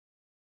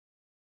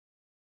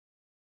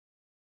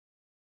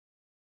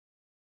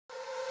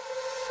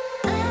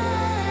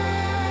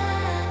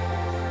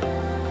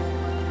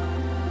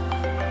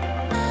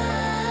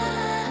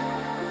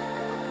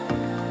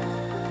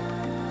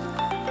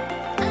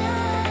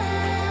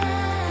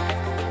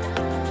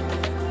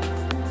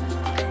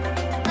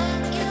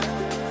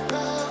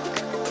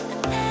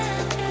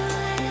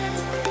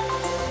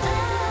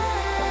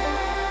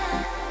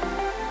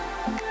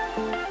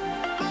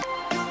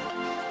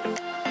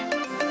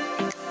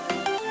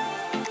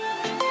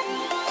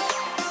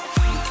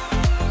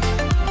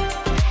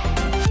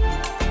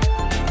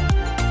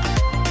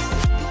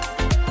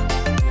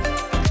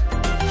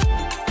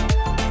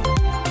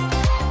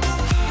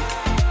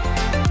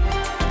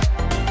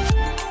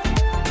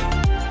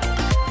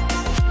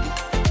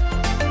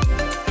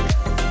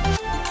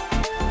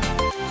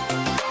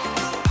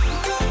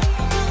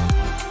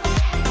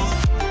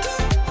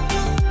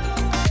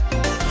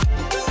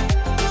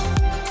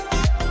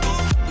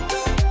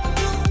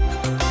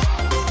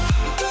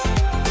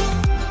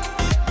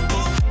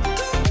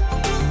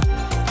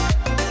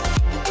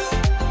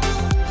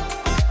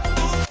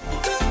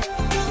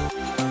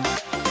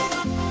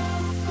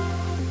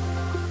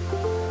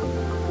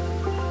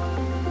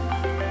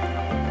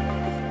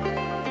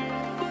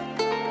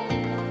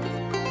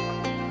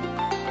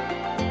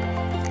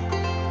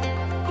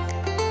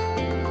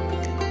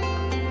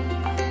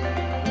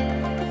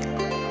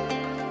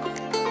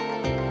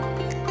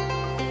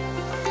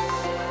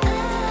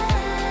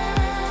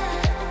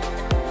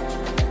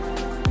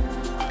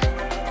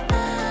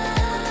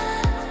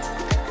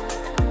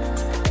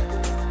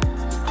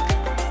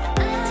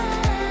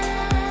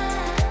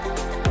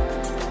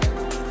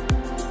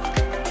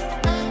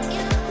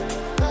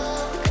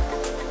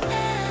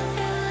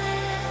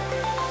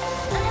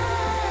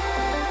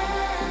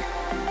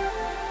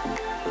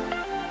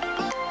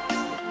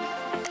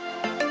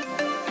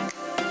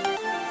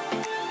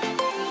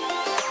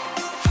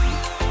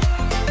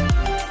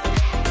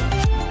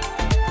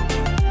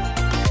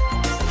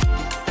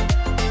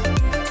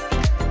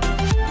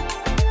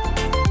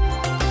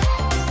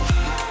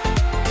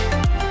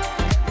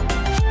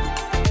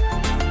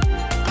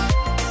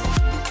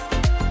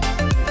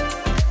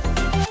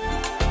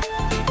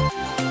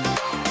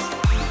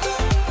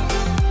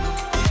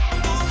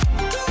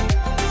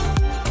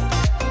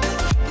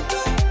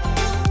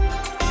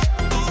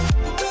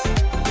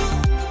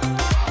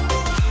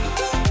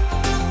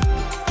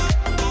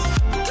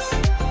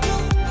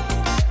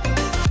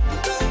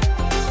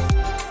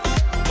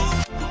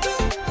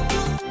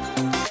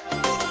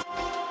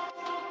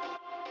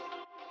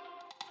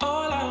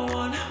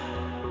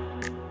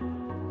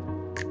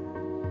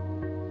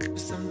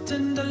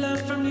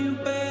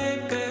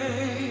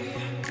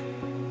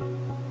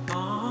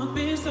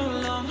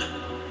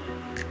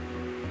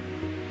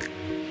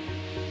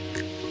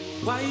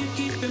Why you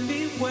keeping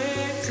me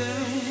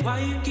waiting? Why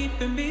you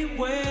keeping me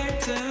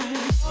waiting?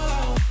 All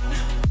I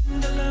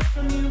want, the love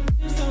from you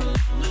is so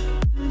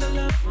long. The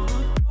love,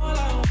 all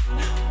I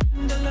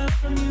want, the love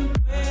from you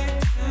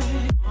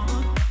waiting.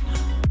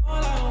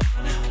 All I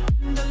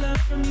want, the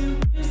love from you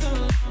is so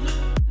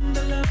long.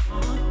 The love,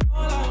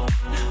 all I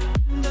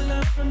want, the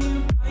love from you.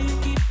 Why you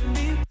keeping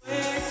me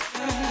waiting?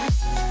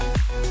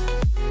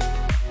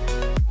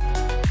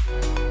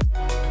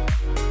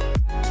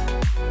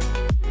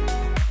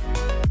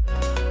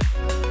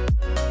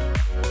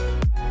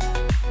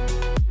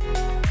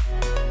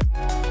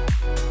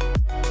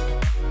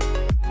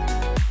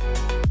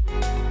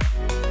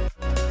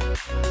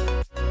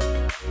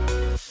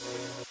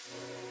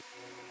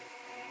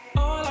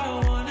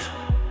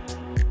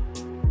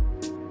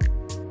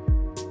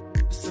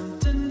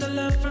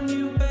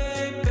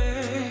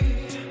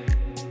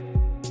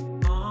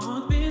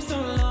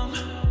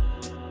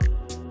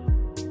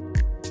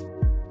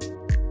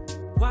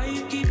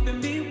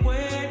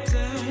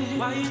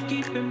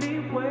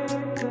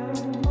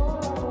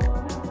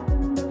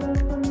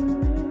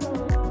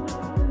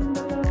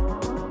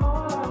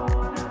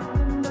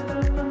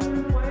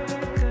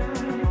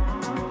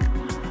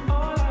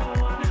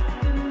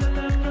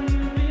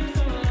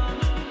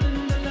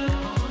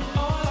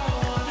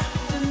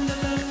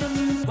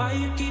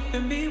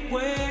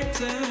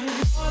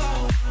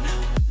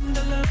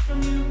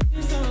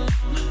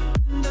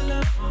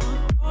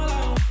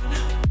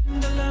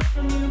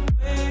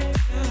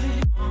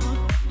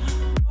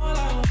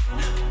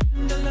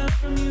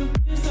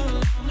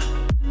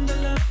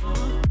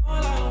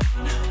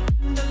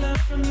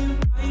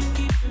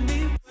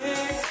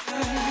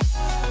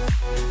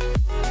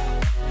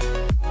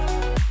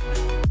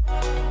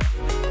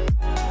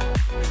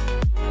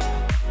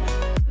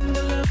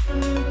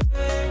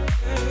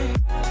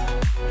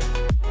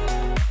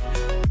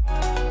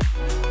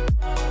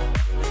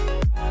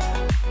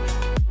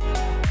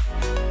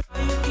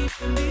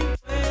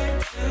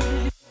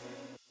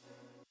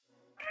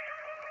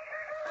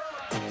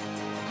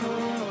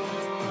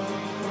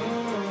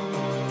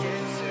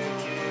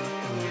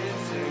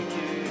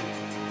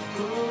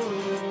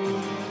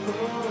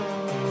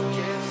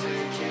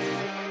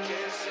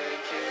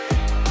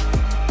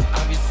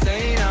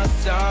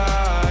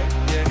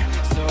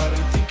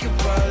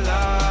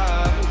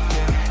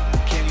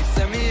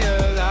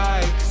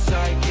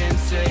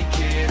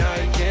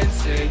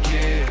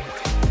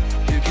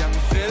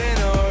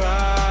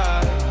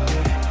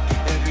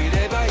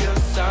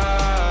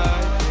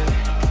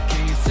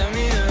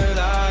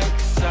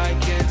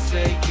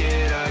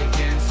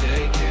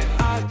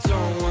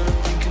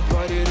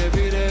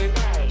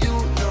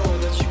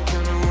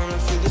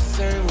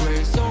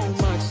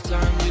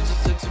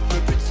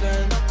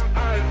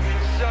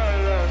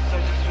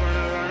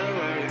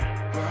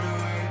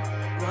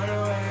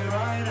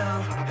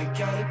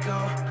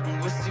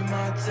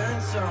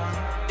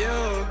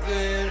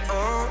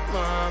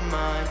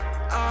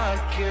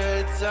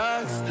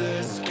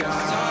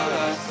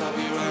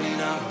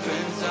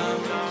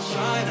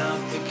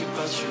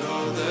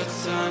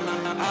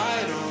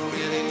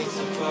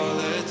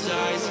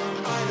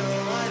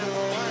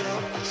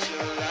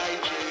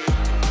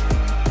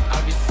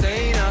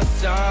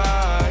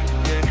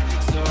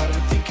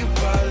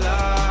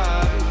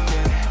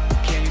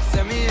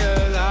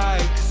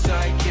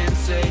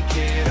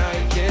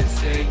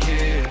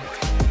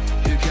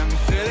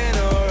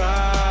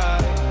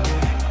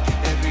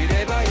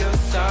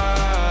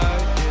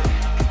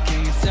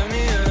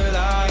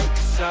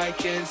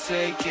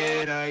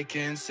 I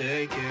can't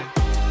take it.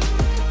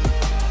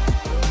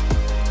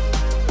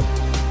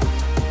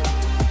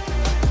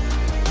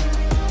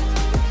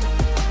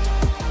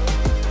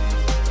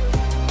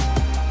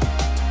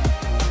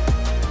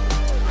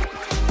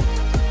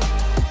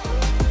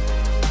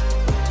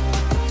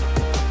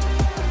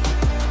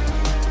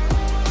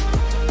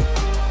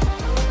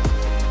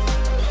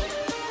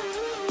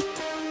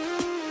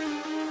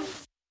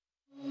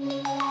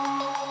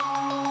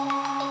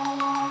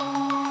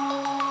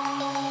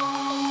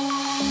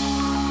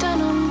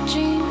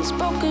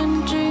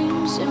 Broken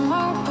dreams in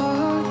my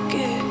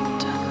pocket,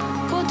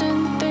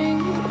 golden thing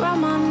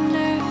round my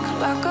neck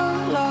like a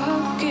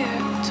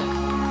locket.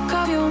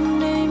 Carve your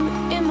name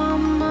in my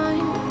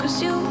mind,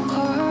 'cause you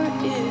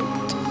caught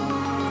it,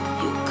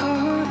 you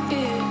caught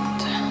it.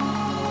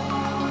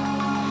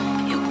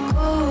 You're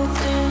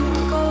golden,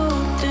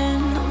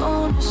 golden,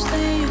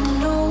 honestly you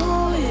know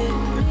it.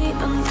 Me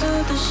under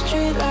the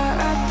street light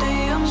at the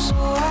so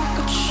I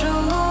could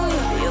show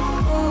you. You're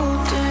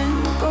golden,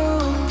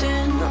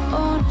 golden,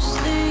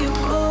 honestly you're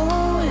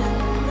glowing.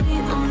 Me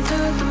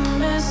under the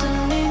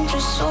mezzanine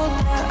just so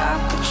that I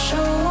could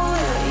show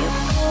you.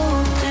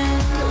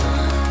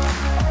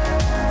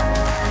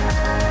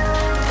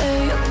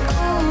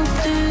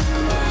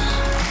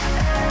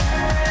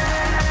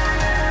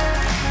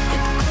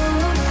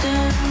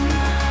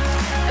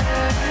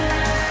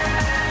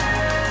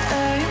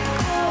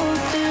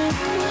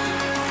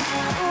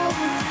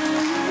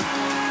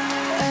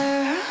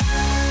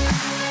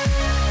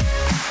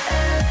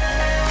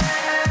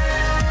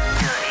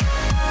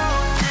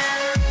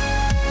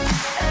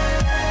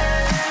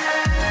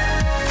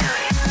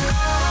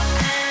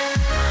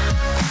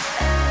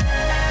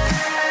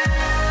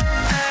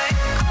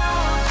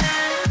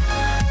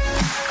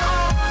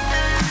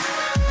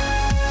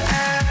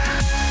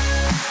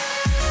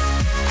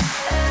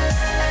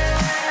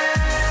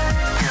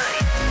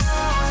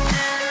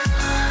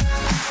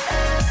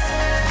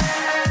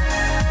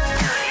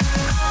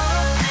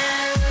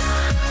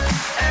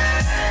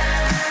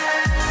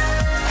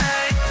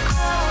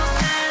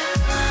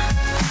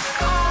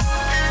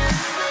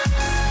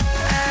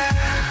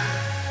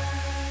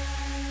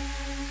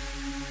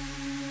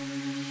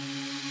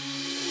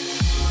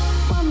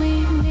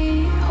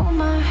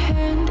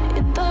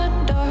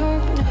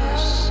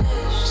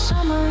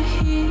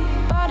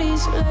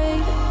 eyes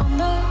laid on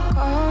the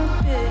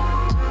carpet,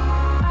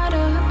 eye to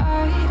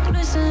eye,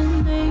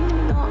 glistening.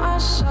 No, I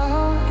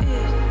saw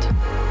it.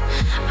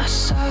 I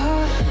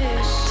saw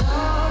it.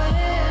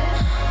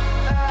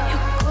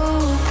 You're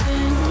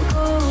golden,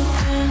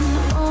 golden.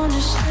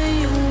 Honestly,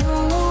 you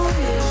know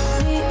it.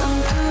 Me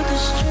under the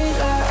street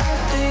light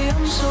at the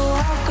end, so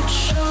I could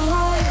show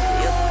you.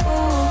 You're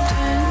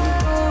golden,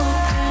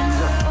 golden.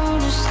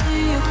 Honestly,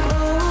 you're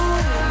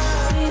glowing.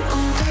 Me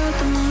under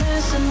the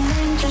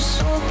mezzanine, just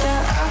so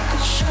that I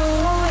could show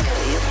you.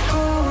 You're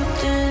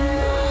golden.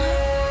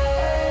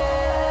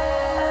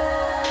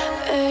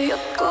 Hey,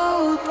 you're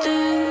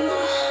golden.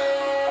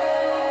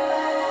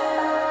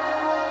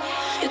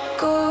 You're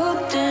golden.